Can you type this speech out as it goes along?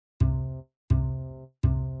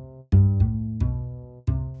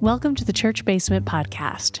Welcome to the Church Basement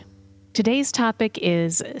Podcast. Today's topic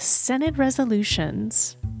is Synod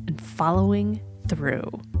resolutions and following through.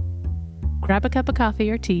 Grab a cup of coffee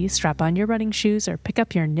or tea, strap on your running shoes, or pick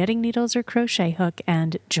up your knitting needles or crochet hook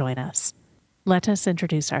and join us. Let us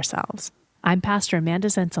introduce ourselves. I'm Pastor Amanda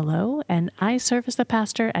Zensalo, and I serve as the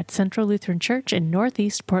pastor at Central Lutheran Church in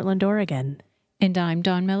Northeast Portland, Oregon. And I'm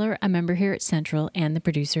Dawn Miller, a member here at Central and the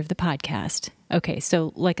producer of the podcast. Okay,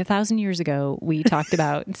 so like 1,000 years ago, we talked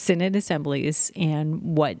about synod assemblies and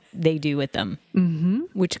what they do with them,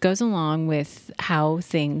 which goes along with how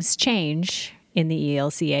things change in the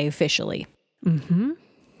ELCA officially.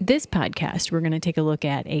 This podcast, we're going to take a look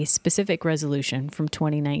at a specific resolution from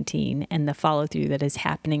 2019 and the follow-through that is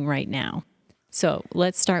happening right now. So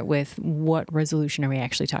let's start with what resolution are we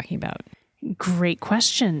actually talking about? Great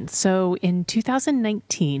question. So in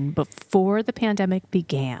 2019, before the pandemic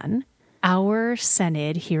began, our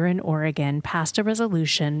Synod here in Oregon passed a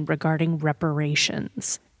resolution regarding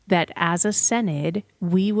reparations, that as a Synod,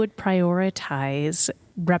 we would prioritize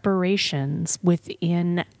reparations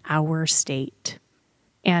within our state.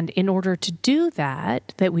 And in order to do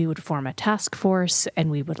that we would form a task force and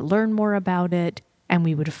we would learn more about it and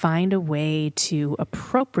we would find a way to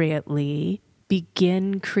appropriately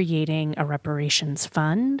begin creating a reparations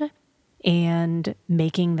fund and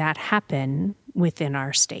making that happen within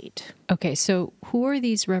our state. Okay, so who are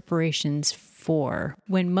these reparations for?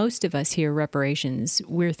 When most of us hear reparations,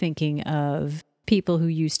 we're thinking of people who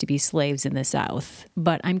used to be slaves in the South.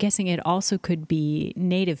 But I'm guessing it also could be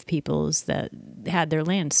Native peoples that had their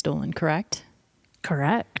land stolen, correct?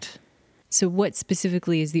 Correct. So what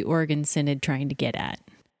specifically is the Oregon Synod trying to get at?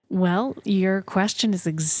 Well, your question is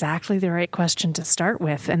exactly the right question to start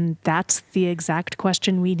with, and that's the exact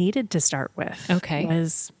question we needed to start with. Okay.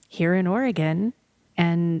 Was here in Oregon,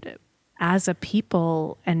 and as a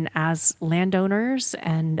people and as landowners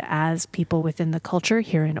and as people within the culture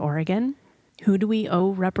here in Oregon, who do we owe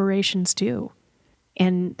reparations to?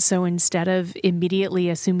 And so instead of immediately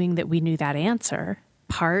assuming that we knew that answer,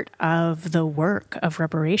 part of the work of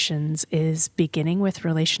reparations is beginning with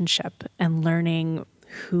relationship and learning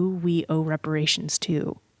who we owe reparations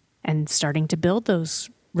to and starting to build those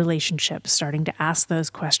relationships, starting to ask those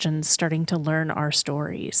questions, starting to learn our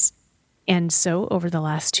stories. And so over the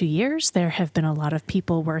last 2 years, there have been a lot of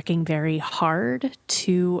people working very hard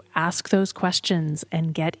to ask those questions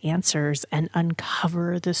and get answers and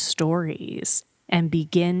uncover the stories and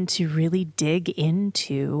begin to really dig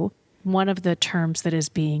into one of the terms that is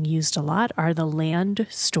being used a lot are the land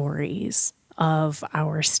stories of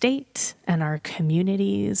our state and our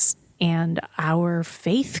communities and our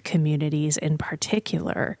faith communities in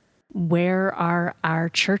particular. Where are our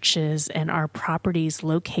churches and our properties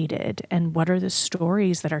located? And what are the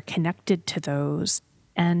stories that are connected to those?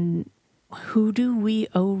 And who do we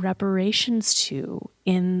owe reparations to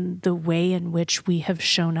in the way in which we have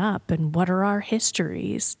shown up? And what are our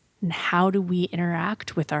histories? And how do we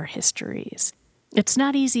interact with our histories? It's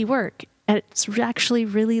not easy work. It's actually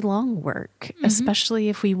really long work, especially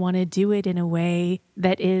if we want to do it in a way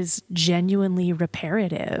that is genuinely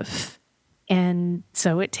reparative. And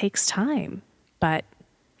so it takes time, but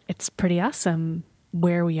it's pretty awesome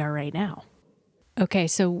where we are right now. Okay,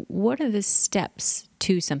 so what are the steps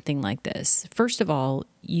to something like this? First of all,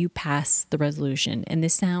 you pass the resolution, and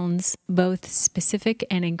this sounds both specific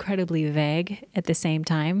and incredibly vague at the same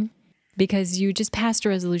time. Because you just passed a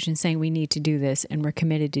resolution saying we need to do this and we're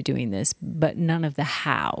committed to doing this, but none of the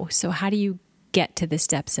how. So how do you get to the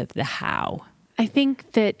steps of the how? I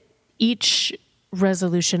think that each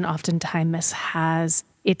resolution oftentimes has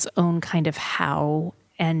its own kind of how,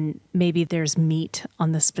 and maybe there's meat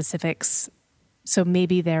on the specifics. So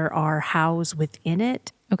maybe there are hows within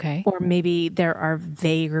it. Okay. Or maybe there are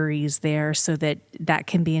vagaries there so that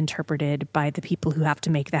can be interpreted by the people who have to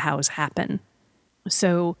make the hows happen.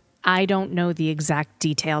 So I don't know the exact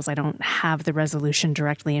details. I don't have the resolution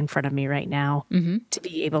directly in front of me right now to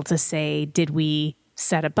be able to say, did we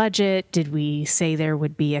set a budget? Did we say there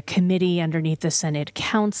would be a committee underneath the Synod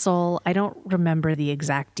Council? I don't remember the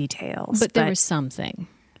exact details. But there was something.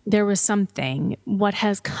 There was something. What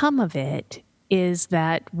has come of it is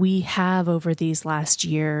that we have, over these last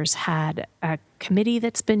years, had a committee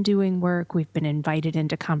that's been doing work. We've been invited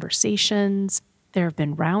into conversations. There have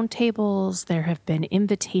been roundtables. There have been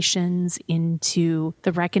invitations into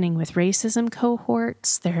the Reckoning with Racism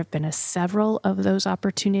cohorts. There have been several of those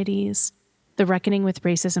opportunities. The Reckoning with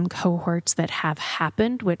Racism cohorts that have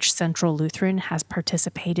happened, which Central Lutheran has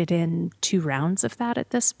participated in 2 rounds of that at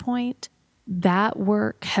this point, that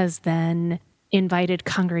work has then invited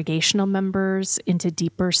congregational members into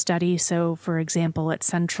deeper study. So, for example, at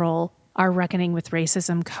Central, our Reckoning with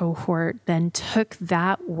Racism cohort then took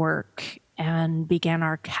that work and began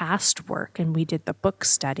our CAST work. And we did the book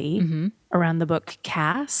study around the book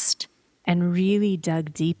CAST and really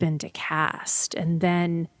dug deep into CAST. And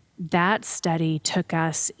then that study took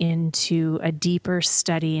us into a deeper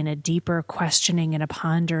study and a deeper questioning and a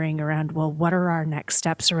pondering around, well, what are our next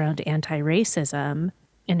steps around anti-racism?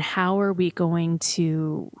 And how are we going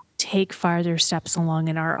to take farther steps along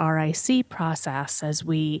in our RIC process as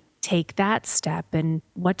we take that step? And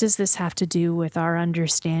what does this have to do with our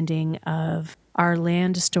understanding of our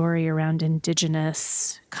land story around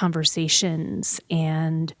Indigenous conversations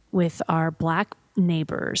and with our Black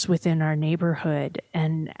neighbors within our neighborhood?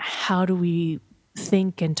 And how do we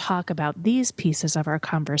think and talk about these pieces of our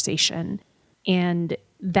conversation? And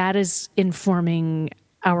that is informing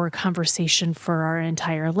our conversation for our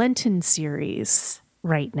entire Lenten series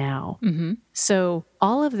right now. So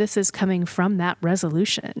all of this is coming from that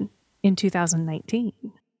resolution in 2019.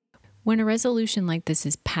 When a resolution like this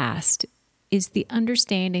is passed, is the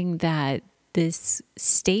understanding that this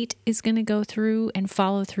state is going to go through and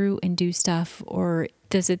follow through and do stuff, or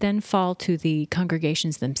does it then fall to the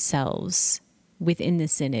congregations themselves within the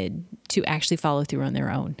synod to actually follow through on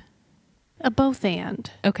their own? Both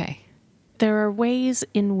and. Okay. There are ways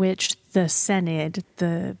in which the synod,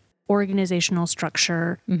 the organizational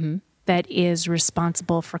structure that is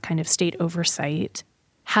responsible for kind of state oversight,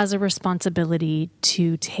 has a responsibility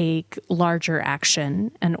to take larger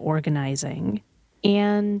action and organizing.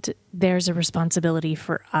 And there's a responsibility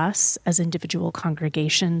for us as individual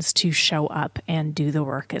congregations to show up and do the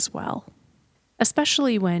work as well.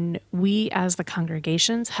 Especially when we as the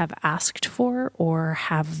congregations have asked for or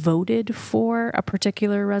have voted for a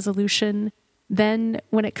particular resolution, then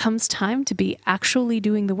when it comes time to be actually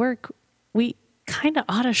doing the work, we kind of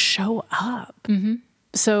ought to show up.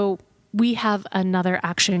 So we have another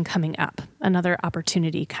action coming up, another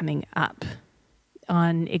opportunity coming up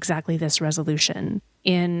on exactly this resolution.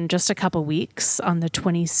 In just a couple weeks, on the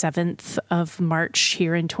 27th of March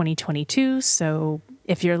here in 2022. So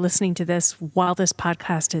if you're listening to this while this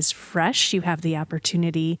podcast is fresh, you have the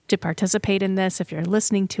opportunity to participate in this. If you're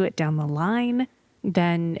listening to it down the line,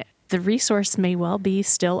 then the resource may well be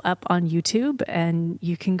still up on YouTube and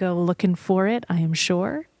you can go looking for it, I am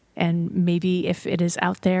sure. And maybe if it is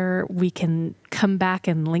out there, we can come back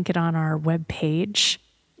and link it on our webpage.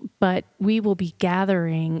 But we will be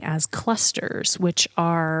gathering as clusters, which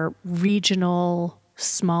are regional,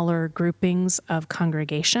 smaller groupings of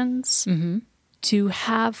congregations, to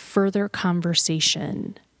have further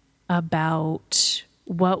conversation about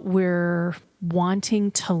what we're wanting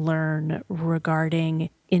to learn regarding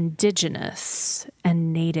Indigenous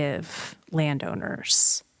and Native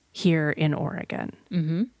landowners here in Oregon.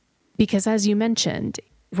 Because as you mentioned,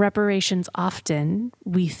 reparations often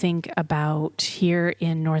we think about here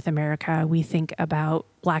in North America, we think about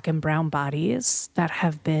Black and brown bodies that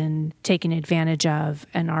have been taken advantage of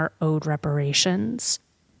and are owed reparations.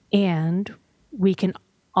 And we can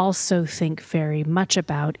also think very much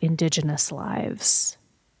about Indigenous lives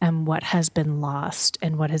and what has been lost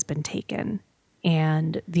and what has been taken.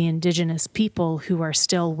 And the Indigenous people who are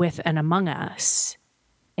still with and among us,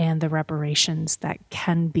 and the reparations that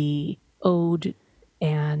can be owed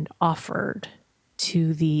and offered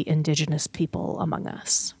to the Indigenous people among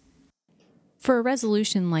us. For a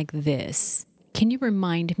resolution like this, can you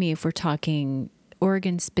remind me if we're talking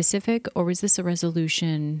Oregon specific, or was this a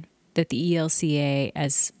resolution that the ELCA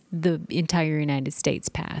as the entire United States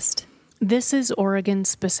passed? This is Oregon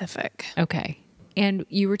specific. Okay. And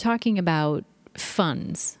you were talking about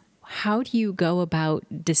funds. How do you go about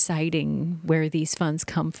deciding where these funds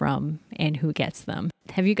come from and who gets them?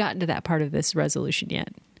 Have you gotten to that part of this resolution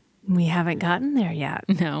yet? We haven't gotten there yet.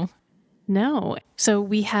 No. So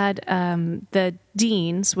we had the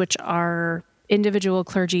deans, which are individual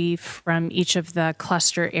clergy from each of the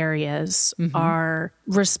cluster areas, are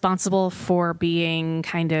responsible for being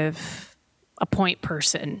kind of a point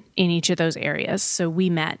person in each of those areas. So we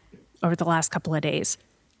met over the last couple of days,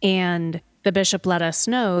 and the bishop let us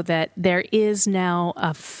know that there is now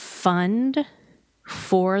a fund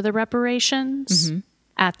for the reparations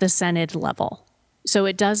at the synod level. So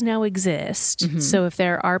it does now exist. So if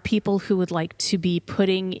there are people who would like to be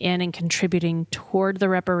putting in and contributing toward the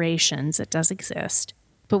reparations, it does exist.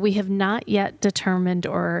 But we have not yet determined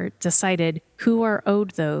or decided who are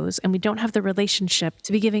owed those, and we don't have the relationship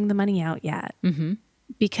to be giving the money out yet.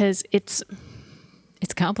 Because it's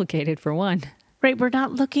complicated for one. Right, we're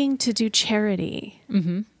not looking to do charity.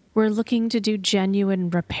 We're looking to do genuine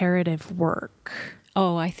reparative work.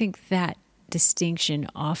 Oh, I think that distinction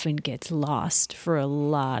often gets lost for a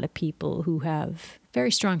lot of people who have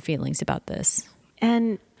very strong feelings about this.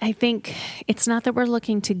 And I think it's not that we're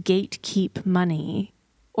looking to gatekeep money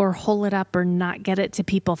or hole it up or not get it to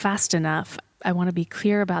people fast enough. I want to be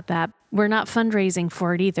clear about that. We're not fundraising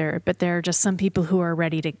for it either, but there are just some people who are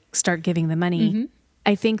ready to start giving the money.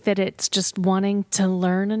 I think that it's just wanting to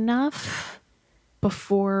learn enough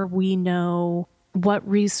before we know what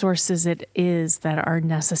resources it is that are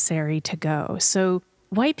necessary to go. So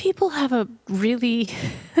white people have a really,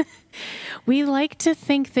 we like to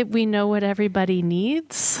think that we know what everybody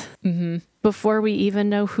needs before we even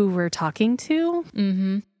know who we're talking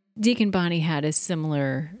to. Deacon Bonnie had a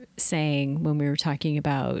similar saying when we were talking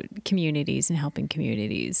about communities and helping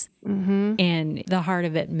communities. And the heart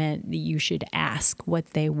of it meant that you should ask what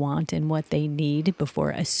they want and what they need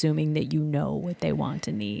before assuming that you know what they want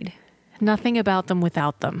and need. Nothing about them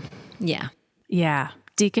without them. Yeah. Yeah.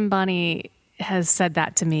 Deacon Bonnie has said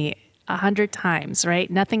that to me 100 times,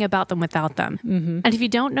 right? Nothing about them without them. And if you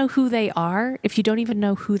don't know who they are, if you don't even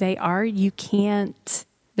know who they are, you can't.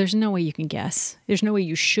 There's no way you can guess. There's no way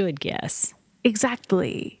you should guess.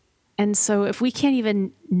 Exactly. And so if we can't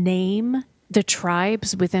even name the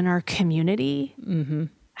tribes within our community,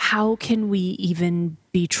 how can we even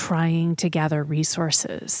be trying to gather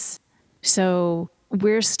resources? So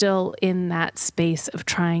we're still in that space of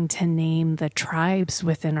trying to name the tribes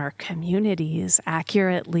within our communities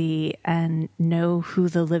accurately and know who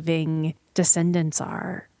the living descendants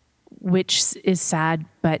are, which is sad,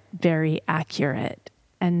 but very accurate.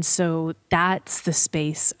 And so that's the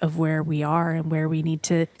space of where we are and where we need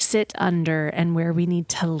to sit under and where we need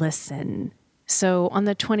to listen. So on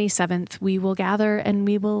the 27th, we will gather and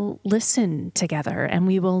we will listen together and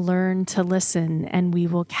we will learn to listen and we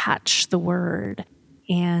will catch the word.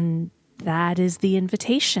 And that is the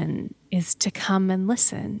invitation, is to come and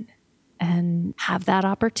listen and have that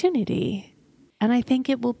opportunity. And I think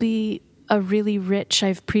it will be a really rich,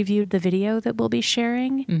 I've previewed the video that we'll be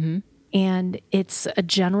sharing. And it's a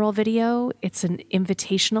general video. It's an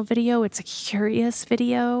invitational video. It's a curious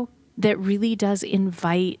video that really does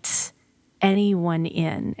invite anyone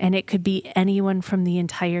in. And it could be anyone from the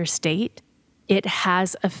entire state. It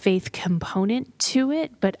has a faith component to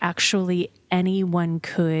it, but actually anyone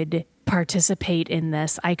could participate in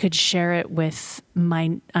this. I could share it with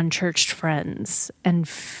my unchurched friends and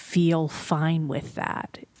feel fine with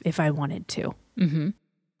that if I wanted to.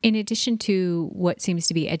 In addition to what seems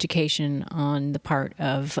to be education on the part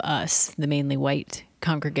of us, the mainly white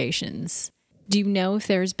congregations, do you know if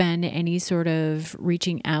there's been any sort of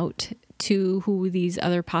reaching out to who these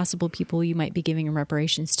other possible people you might be giving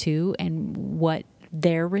reparations to and what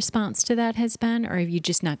their response to that has been? Or have you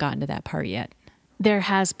just not gotten to that part yet? There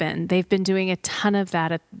has been. They've been doing a ton of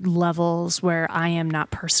that at levels where I am not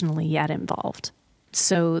personally yet involved.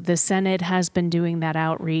 So the Synod has been doing that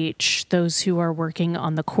outreach. Those who are working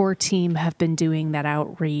on the core team have been doing that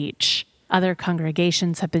outreach. Other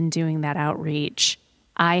congregations have been doing that outreach.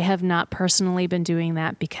 I have not personally been doing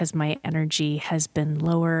that because my energy has been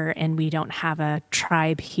lower and we don't have a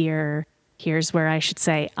tribe here. Here's where I should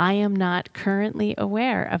say, I am not currently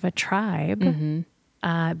aware of a tribe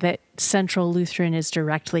that Central Lutheran is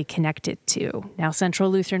directly connected to. Now, Central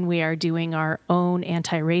Lutheran, we are doing our own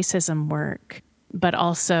anti-racism work, but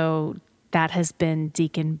also that has been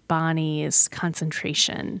Deacon Bonnie's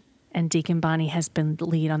concentration. And Deacon Bonnie has been the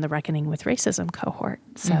lead on the Reckoning with Racism cohort.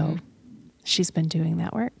 So she's been doing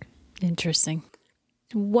that work. Interesting.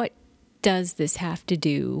 What does this have to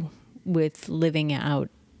do with living out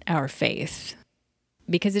our faith?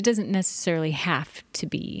 Because it doesn't necessarily have to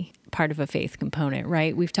be part of a faith component,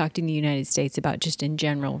 right? We've talked in the United States about just in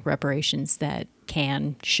general reparations that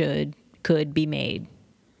can, should, could be made.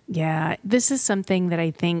 Yeah, this is something that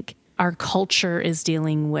I think our culture is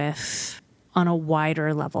dealing with on a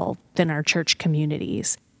wider level than our church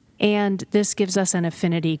communities. And this gives us an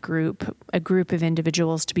affinity group, a group of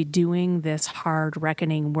individuals to be doing this hard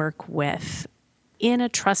reckoning work with in a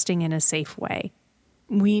trusting and a safe way.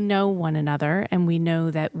 We know one another and we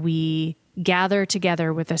know that we gather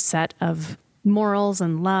together with a set of morals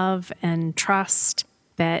and love and trust,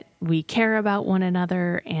 that we care about one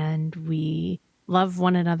another and we love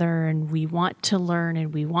one another and we want to learn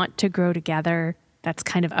and we want to grow together. That's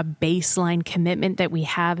kind of a baseline commitment that we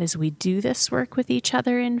have as we do this work with each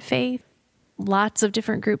other in faith. Lots of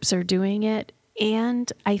different groups are doing it.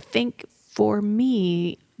 And I think for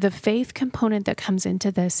me, the faith component that comes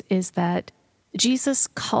into this is that Jesus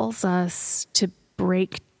calls us to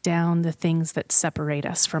break down the things that separate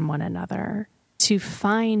us from one another, to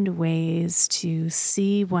find ways to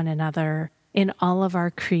see one another in all of our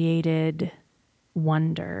created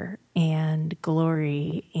wonder and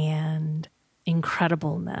glory and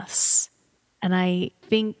incredibleness. And I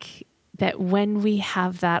think that when we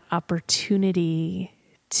have that opportunity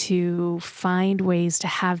to find ways to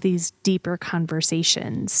have these deeper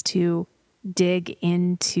conversations, to dig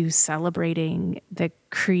into celebrating the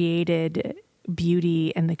created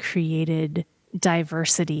beauty and the created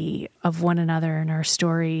diversity of one another in our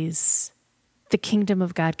stories, the kingdom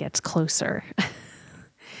of God gets closer.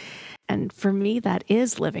 And for me, that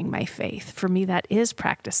is living my faith. For me, that is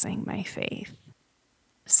practicing my faith.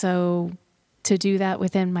 So to do that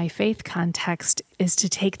within my faith context is to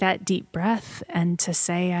take that deep breath and to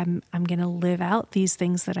say, I'm going to live out these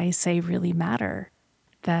things that I say really matter,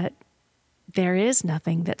 that there is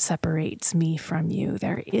nothing that separates me from you.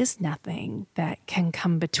 There is nothing that can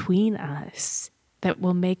come between us that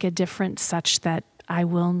will make a difference such that I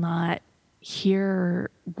will not hear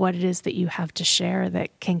what it is that you have to share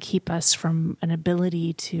that can keep us from an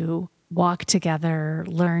ability to walk together,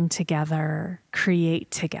 learn together,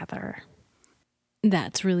 create together.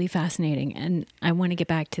 That's really fascinating. And I want to get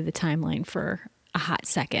back to the timeline for a hot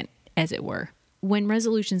second, as it were. When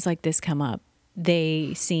resolutions like this come up,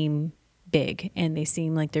 they seem big and they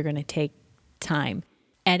seem like they're going to take time.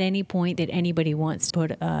 At any point that anybody wants to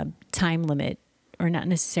put a time limit, or not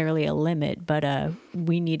necessarily a limit, but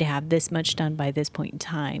we need to have this much done by this point in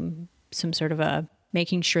time, some sort of a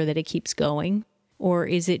making sure that it keeps going? Or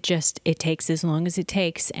is it just, it takes as long as it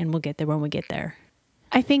takes and we'll get there when we get there?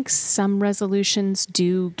 I think some resolutions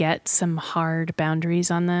do get some hard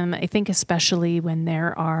boundaries on them. I think especially when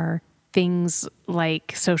there are things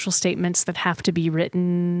like social statements that have to be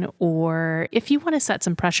written, or if you want to set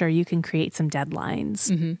some pressure, you can create some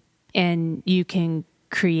deadlines and you can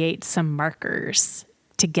create some markers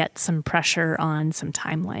to get some pressure on some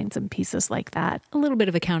timelines and pieces like that. A little bit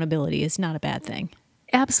of accountability is not a bad thing.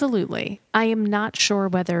 Absolutely. I am not sure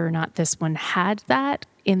whether or not this one had that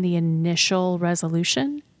in the initial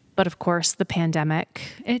resolution, but of course the pandemic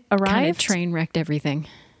arrived. Kind of train wrecked everything.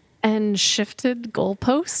 And shifted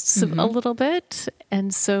goalposts a little bit.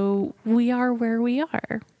 And so we are where we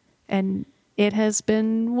are. And it has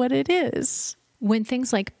been what it is. When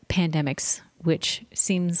things like pandemics, which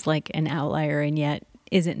seems like an outlier and yet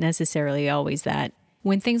isn't necessarily always that,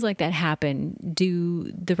 when things like that happen,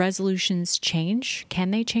 do the resolutions change?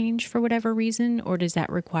 Can they change for whatever reason? Or does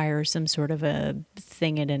that require some sort of a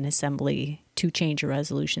thing at an assembly to change a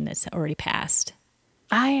resolution that's already passed?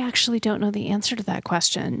 I actually don't know the answer to that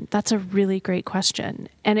question. That's a really great question.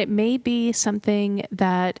 And it may be something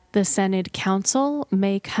that the Synod Council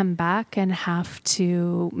may come back and have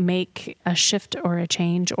to make a shift or a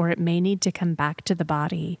change, or it may need to come back to the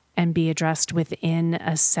body and be addressed within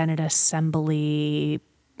a Synod assembly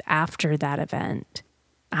after that event.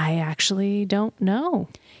 I actually don't know.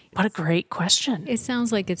 What a great question. It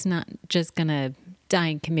sounds like it's not just going to die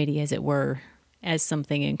in committee, as it were, as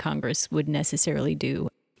something in Congress would necessarily do.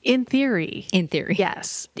 In theory. In theory.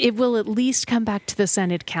 Yes. It will at least come back to the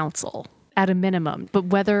Synod Council at a minimum, but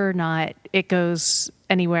whether or not it goes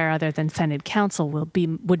anywhere other than Synod Council would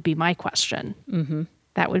be my question. Mm-hmm.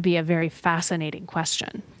 That would be a very fascinating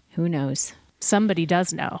question. Who knows? Somebody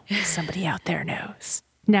does know. Somebody out there knows.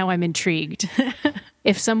 Now I'm intrigued.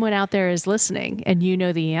 If someone out there is listening and you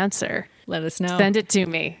know the answer, let us know. Send it to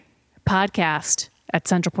me.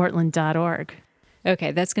 podcast@centralportland.org.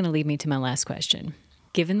 Okay, that's going to lead me to my last question.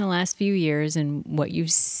 Given the last few years and what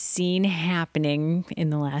you've seen happening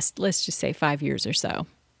in the last, let's just say 5 years or so,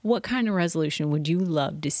 what kind of resolution would you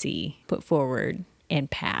love to see put forward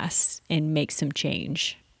and pass and make some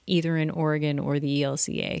change, either in Oregon or the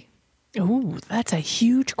ELCA? Oh, that's a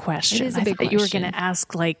huge question. It is a big question. You were going to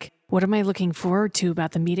ask, like, what am I looking forward to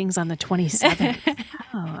about the meetings on the 27th?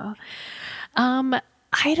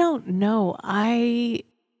 I don't know. I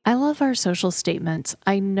love our social statements.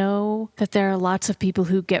 I know that there are lots of people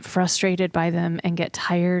who get frustrated by them and get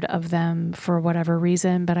tired of them for whatever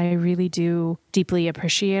reason, but I really do deeply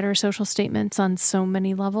appreciate our social statements on so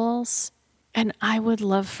many levels. And I would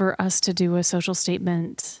love for us to do a social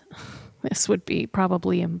statement. This would be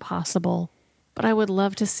probably impossible, but I would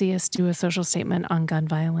love to see us do a social statement on gun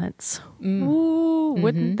violence. Ooh,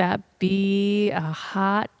 wouldn't that be a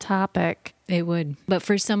hot topic? It would. But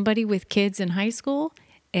for somebody with kids in high school,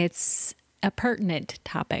 it's a pertinent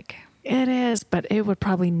topic. It is, but it would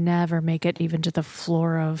probably never make it even to the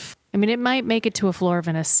floor of, it might make it to a floor of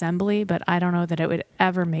an assembly, but I don't know that it would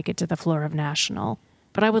ever make it to the floor of national.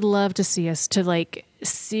 But I would love to see us to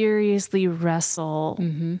seriously wrestle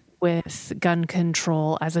with gun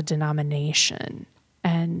control as a denomination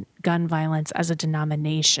and gun violence as a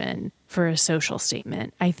denomination for a social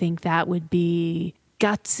statement. I think that would be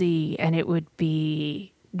gutsy, and it would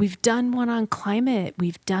be, we've done one on climate,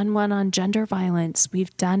 we've done one on gender violence,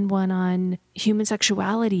 we've done one on human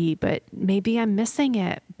sexuality, but maybe I'm missing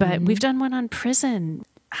it. But we've done one on prison.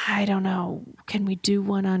 I don't know. Can we do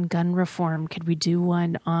one on gun reform? Could we do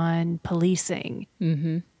one on policing?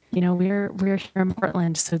 You know, we're here in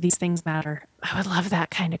Portland, so these things matter. I would love that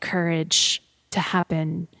kind of courage to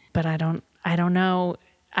happen, but I don't know.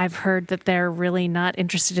 I've heard that they're really not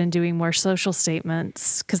interested in doing more social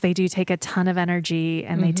statements because they do take a ton of energy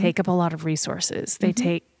and they take up a lot of resources. They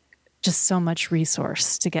take just so much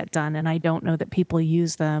resource to get done. And I don't know that people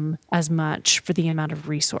use them as much for the amount of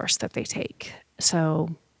resource that they take.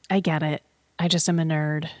 So I get it. I just am a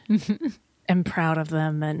nerd. I'm proud of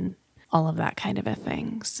them and all of that kind of a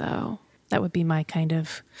thing. So that would be my kind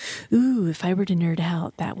of, ooh, if I were to nerd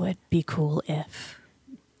out, that would be cool if.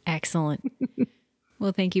 Excellent.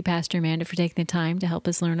 Well, thank you, Pastor Amanda, for taking the time to help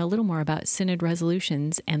us learn a little more about Synod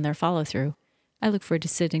resolutions and their follow-through. I look forward to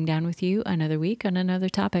sitting down with you another week on another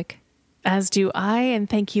topic. As do I, and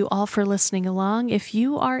thank you all for listening along. If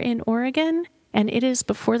you are in Oregon and it is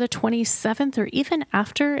before the 27th or even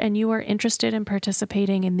after, and you are interested in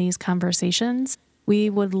participating in these conversations, we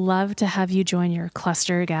would love to have you join your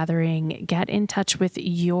cluster gathering. Get in touch with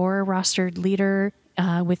your rostered leader,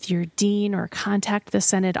 with your dean, or contact the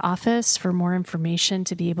Synod office for more information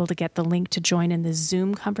to be able to get the link to join in the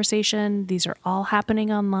Zoom conversation. These are all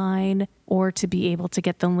happening online, or to be able to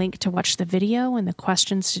get the link to watch the video and the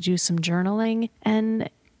questions to do some journaling, and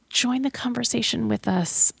join the conversation with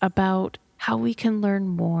us about how we can learn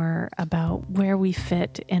more about where we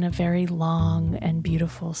fit in a very long and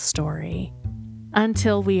beautiful story.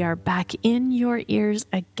 Until we are back in your ears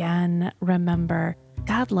again, remember,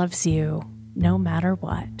 God loves you no matter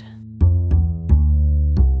what.